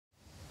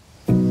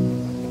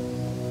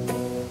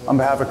On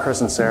behalf of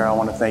Chris and Sarah, I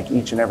want to thank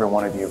each and every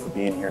one of you for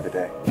being here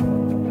today.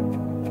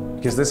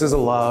 Because this is a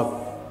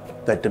love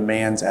that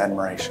demands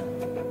admiration.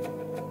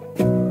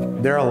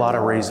 There are a lot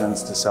of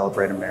reasons to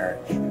celebrate a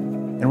marriage.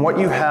 And what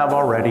you have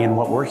already and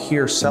what we're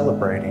here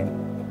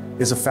celebrating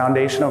is a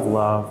foundation of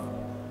love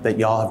that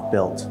y'all have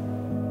built.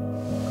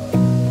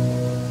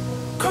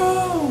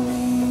 Call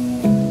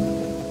me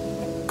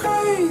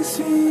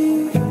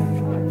crazy,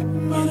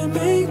 but it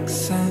makes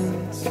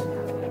sense.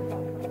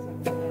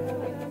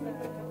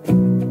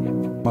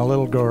 My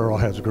little girl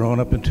has grown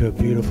up into a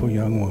beautiful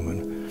young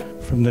woman.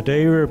 From the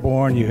day you were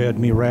born, you had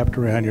me wrapped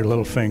around your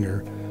little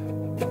finger.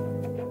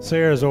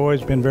 Sarah's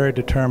always been very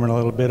determined, a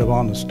little bit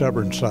on the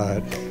stubborn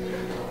side.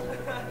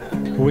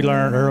 We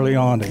learned early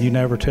on that you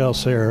never tell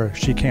Sarah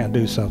she can't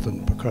do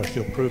something because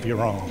she'll prove you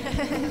wrong.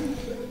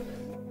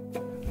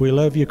 We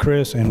love you,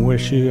 Chris, and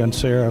wish you and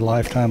Sarah a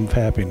lifetime of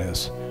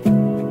happiness.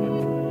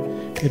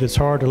 It is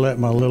hard to let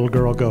my little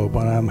girl go,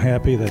 but I'm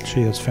happy that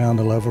she has found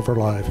the love of her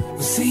life.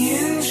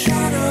 Seeing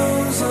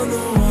shadows on the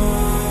water.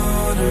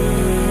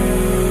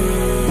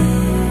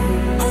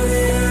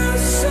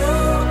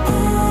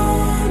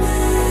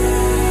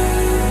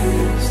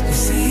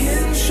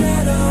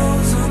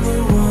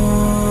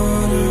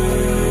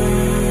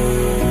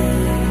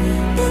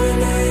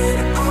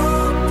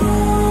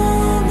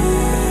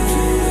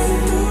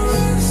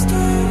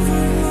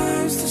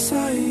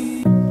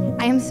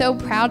 So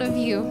proud of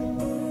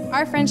you.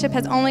 Our friendship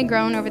has only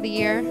grown over the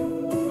year.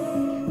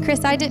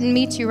 Chris, I didn't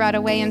meet you right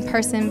away in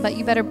person, but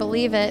you better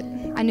believe it.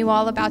 I knew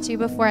all about you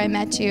before I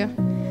met you.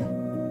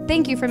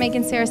 Thank you for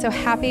making Sarah so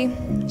happy.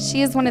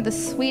 She is one of the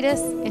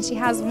sweetest, and she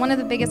has one of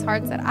the biggest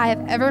hearts that I have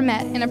ever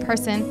met in a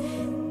person.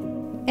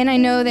 And I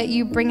know that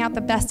you bring out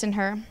the best in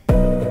her. I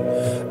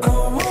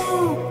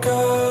woke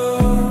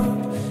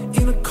up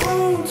in a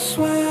cold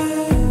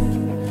sweat,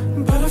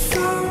 but I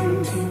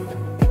found you.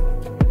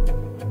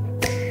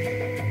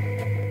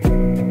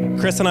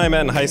 Chris and I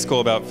met in high school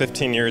about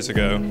 15 years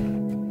ago.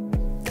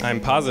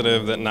 I'm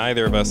positive that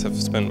neither of us have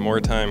spent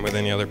more time with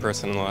any other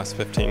person in the last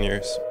 15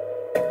 years.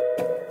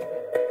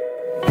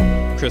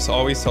 Chris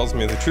always tells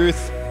me the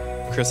truth.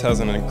 Chris has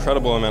an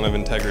incredible amount of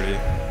integrity.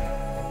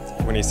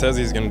 When he says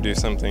he's going to do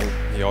something,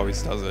 he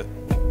always does it.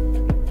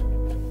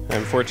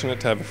 I'm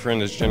fortunate to have a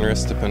friend as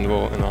generous,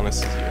 dependable, and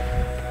honest as you.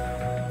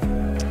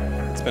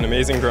 It's been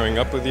amazing growing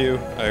up with you.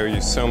 I owe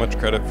you so much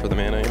credit for the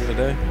man I am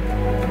today.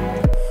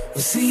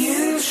 We're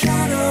seeing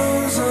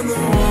shadows on the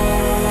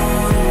wall.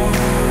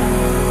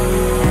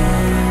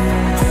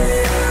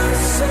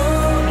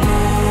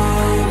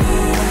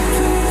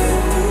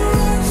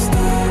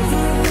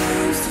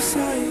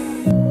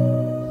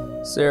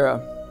 Sarah,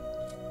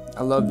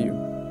 I love you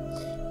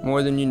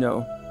more than you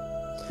know.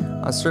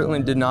 I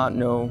certainly did not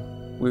know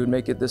we would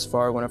make it this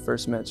far when I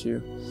first met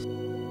you.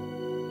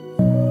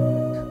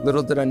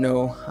 Little did I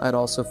know I'd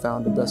also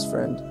found a best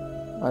friend.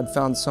 I'd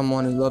found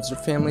someone who loves her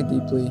family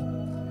deeply,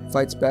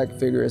 fights back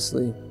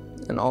vigorously,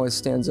 and always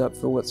stands up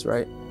for what's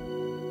right.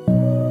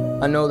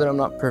 I know that I'm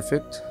not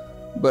perfect,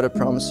 but I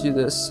promise you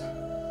this.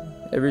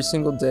 Every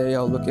single day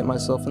I'll look at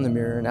myself in the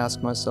mirror and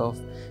ask myself,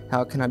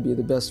 how can I be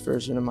the best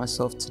version of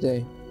myself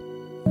today?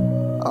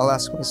 I'll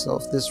ask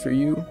myself this for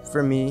you,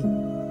 for me,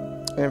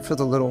 and for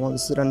the little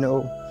ones that I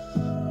know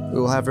we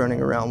will have running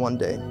around one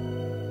day.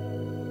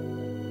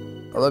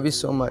 I love you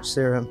so much,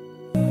 Sarah.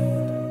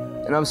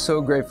 And I'm so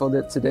grateful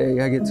that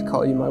today I get to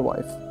call you my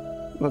wife.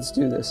 Let's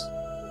do this.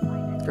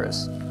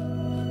 Chris.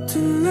 To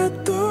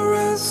let the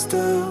rest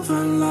of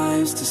our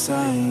lives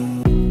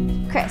decide.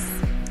 Chris,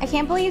 I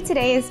can't believe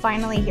today is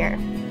finally here.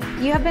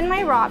 You have been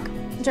my rock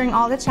during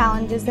all the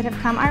challenges that have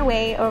come our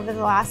way over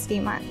the last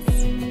few months.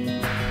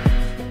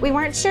 We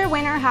weren't sure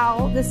when or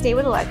how this day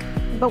would look,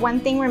 but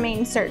one thing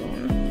remained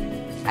certain.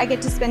 I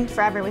get to spend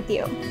forever with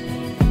you.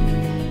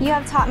 You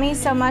have taught me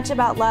so much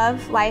about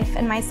love, life,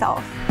 and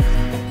myself.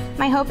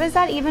 My hope is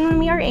that even when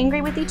we are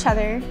angry with each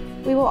other,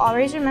 we will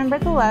always remember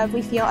the love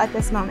we feel at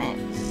this moment.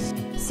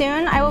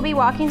 Soon, I will be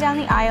walking down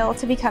the aisle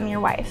to become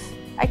your wife.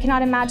 I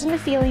cannot imagine the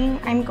feeling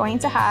I'm going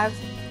to have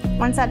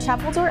once that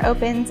chapel door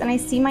opens and I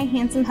see my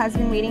handsome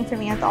husband waiting for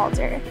me at the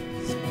altar.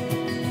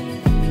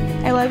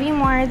 I love you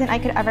more than I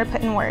could ever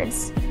put in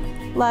words.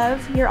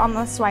 Love, your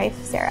almost wife,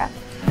 Sarah.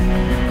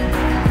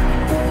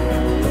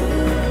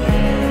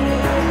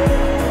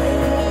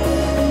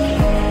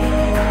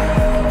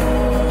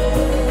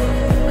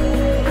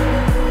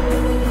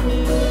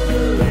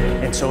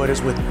 And so it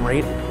is with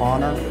great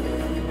honor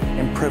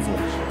and privilege,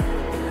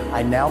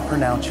 I now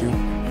pronounce you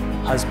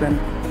husband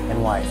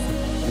and wife.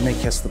 You may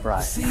kiss the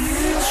bride.